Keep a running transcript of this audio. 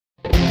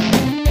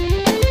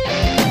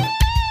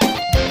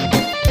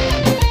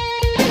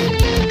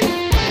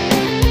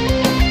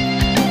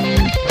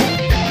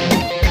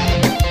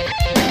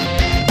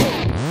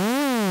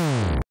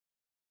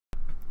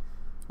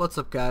What's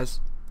up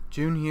guys,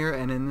 June here,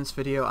 and in this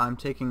video I'm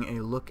taking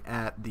a look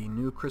at the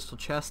new crystal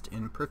chest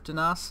in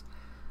Prifddinas.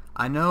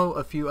 I know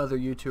a few other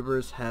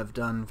YouTubers have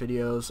done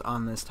videos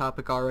on this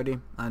topic already.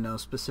 I know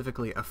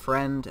specifically a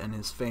friend and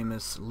his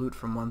famous Loot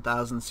from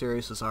 1000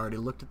 series has already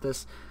looked at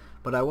this,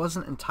 but I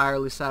wasn't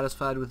entirely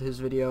satisfied with his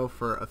video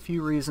for a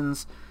few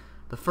reasons.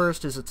 The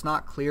first is it's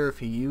not clear if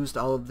he used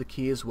all of the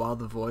keys while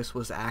the voice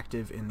was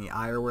active in the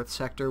Ironworth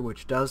sector,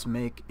 which does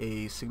make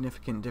a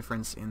significant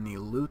difference in the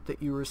loot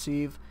that you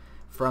receive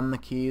from the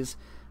keys,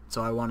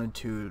 so I wanted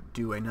to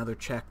do another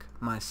check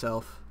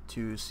myself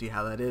to see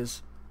how that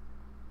is.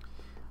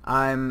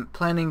 I'm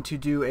planning to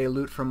do a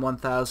loot from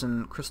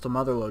 1000 crystal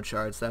motherlode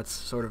shards. That's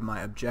sort of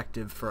my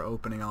objective for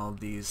opening all of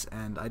these,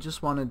 and I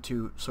just wanted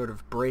to sort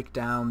of break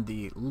down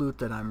the loot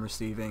that I'm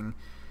receiving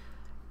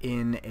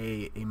in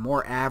a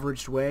more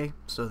averaged way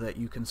so that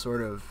you can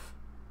sort of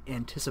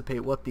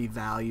anticipate what the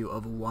value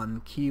of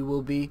one key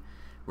will be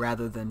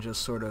rather than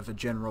just sort of a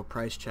general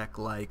price check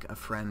like a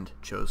friend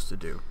chose to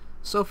do.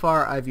 So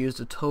far I've used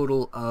a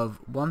total of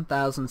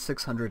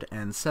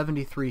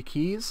 1,673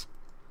 keys.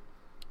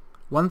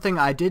 One thing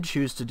I did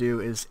choose to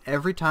do is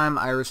every time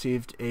I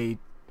received a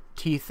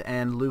teeth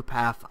and loop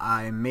half,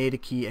 I made a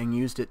key and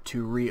used it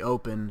to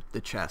reopen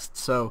the chest.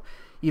 So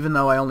even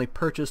though I only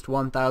purchased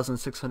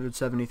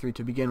 1,673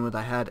 to begin with,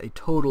 I had a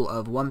total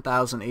of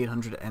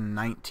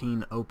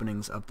 1,819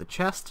 openings of the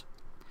chest.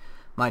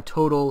 My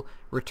total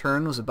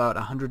return was about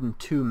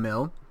 102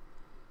 mil.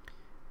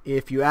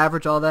 If you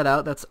average all that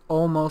out, that's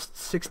almost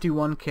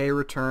 61k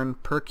return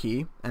per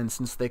key, and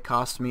since they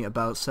cost me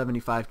about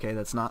 75k,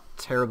 that's not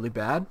terribly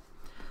bad.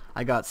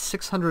 I got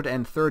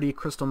 630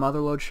 crystal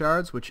motherlode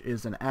shards, which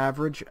is an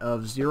average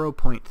of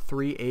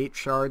 0.38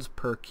 shards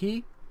per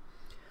key.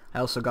 I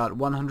also got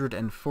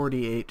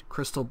 148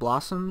 crystal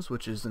blossoms,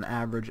 which is an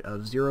average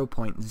of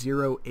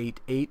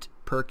 0.088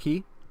 per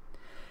key.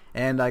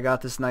 And I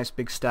got this nice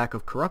big stack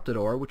of corrupted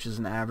ore, which is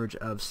an average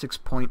of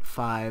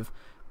 6.5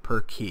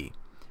 per key.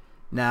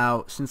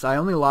 Now, since I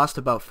only lost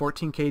about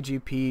 14k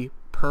GP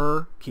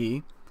per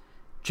key,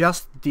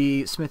 just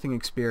the smithing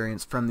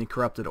experience from the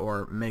corrupted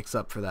ore makes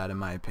up for that, in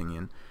my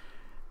opinion.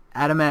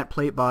 Adamant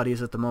plate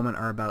bodies at the moment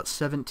are about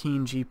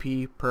 17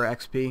 GP per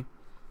XP,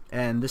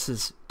 and this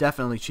is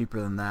definitely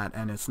cheaper than that,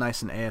 and it's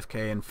nice and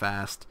AFK and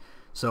fast.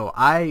 So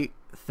I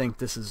think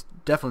this is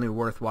definitely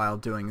worthwhile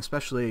doing,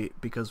 especially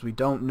because we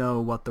don't know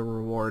what the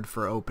reward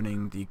for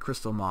opening the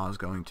crystal maw is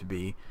going to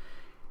be.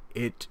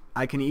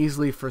 I can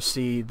easily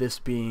foresee this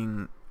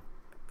being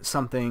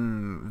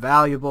something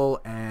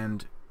valuable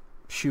and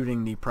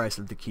shooting the price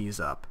of the keys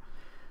up.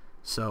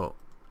 So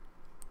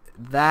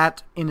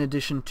that, in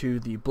addition to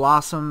the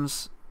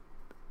blossoms,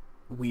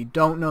 we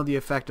don't know the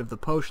effect of the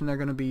potion they're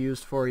going to be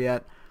used for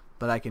yet,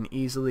 but I can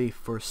easily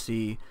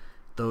foresee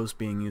those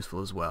being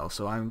useful as well.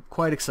 So I'm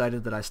quite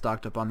excited that I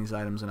stocked up on these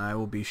items, and I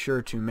will be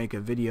sure to make a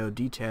video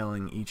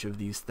detailing each of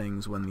these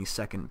things when the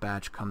second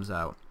batch comes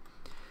out.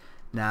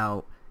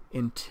 Now,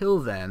 until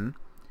then,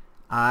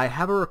 I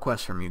have a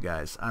request from you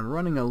guys. I'm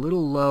running a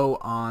little low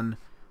on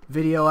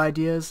video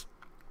ideas.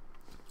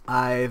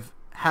 I've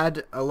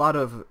had a lot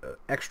of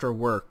extra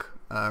work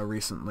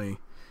recently.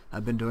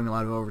 I've been doing a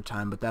lot of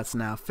overtime, but that's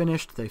now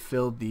finished. They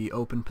filled the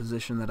open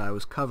position that I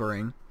was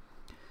covering.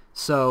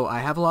 So I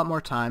have a lot more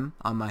time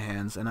on my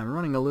hands, and I'm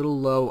running a little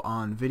low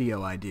on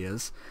video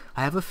ideas.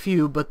 I have a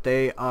few, but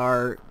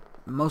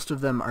most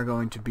of them are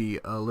going to be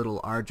a little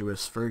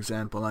arduous. For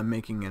example, I'm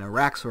making an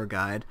Araxor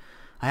guide.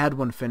 I had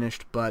one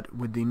finished, but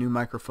with the new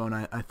microphone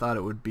I thought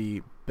it would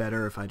be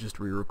better if I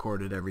just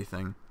re-recorded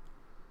everything.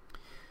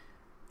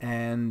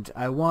 And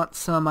I want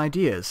some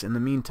ideas in the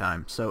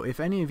meantime, so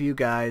if any of you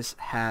guys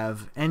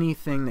have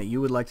anything that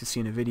you would like to see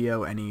in a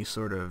video, any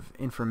sort of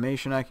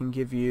information I can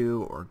give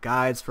you, or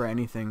guides for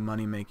anything,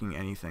 money making,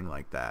 anything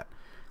like that,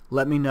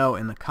 let me know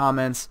in the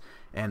comments,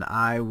 and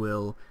I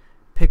will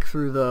pick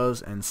through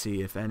those and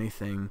see if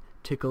anything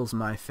tickles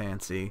my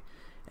fancy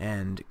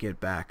and get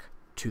back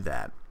to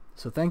that.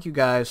 So thank you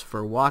guys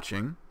for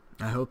watching.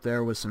 I hope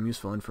there was some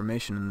useful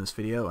information in this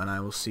video, and I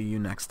will see you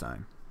next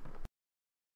time.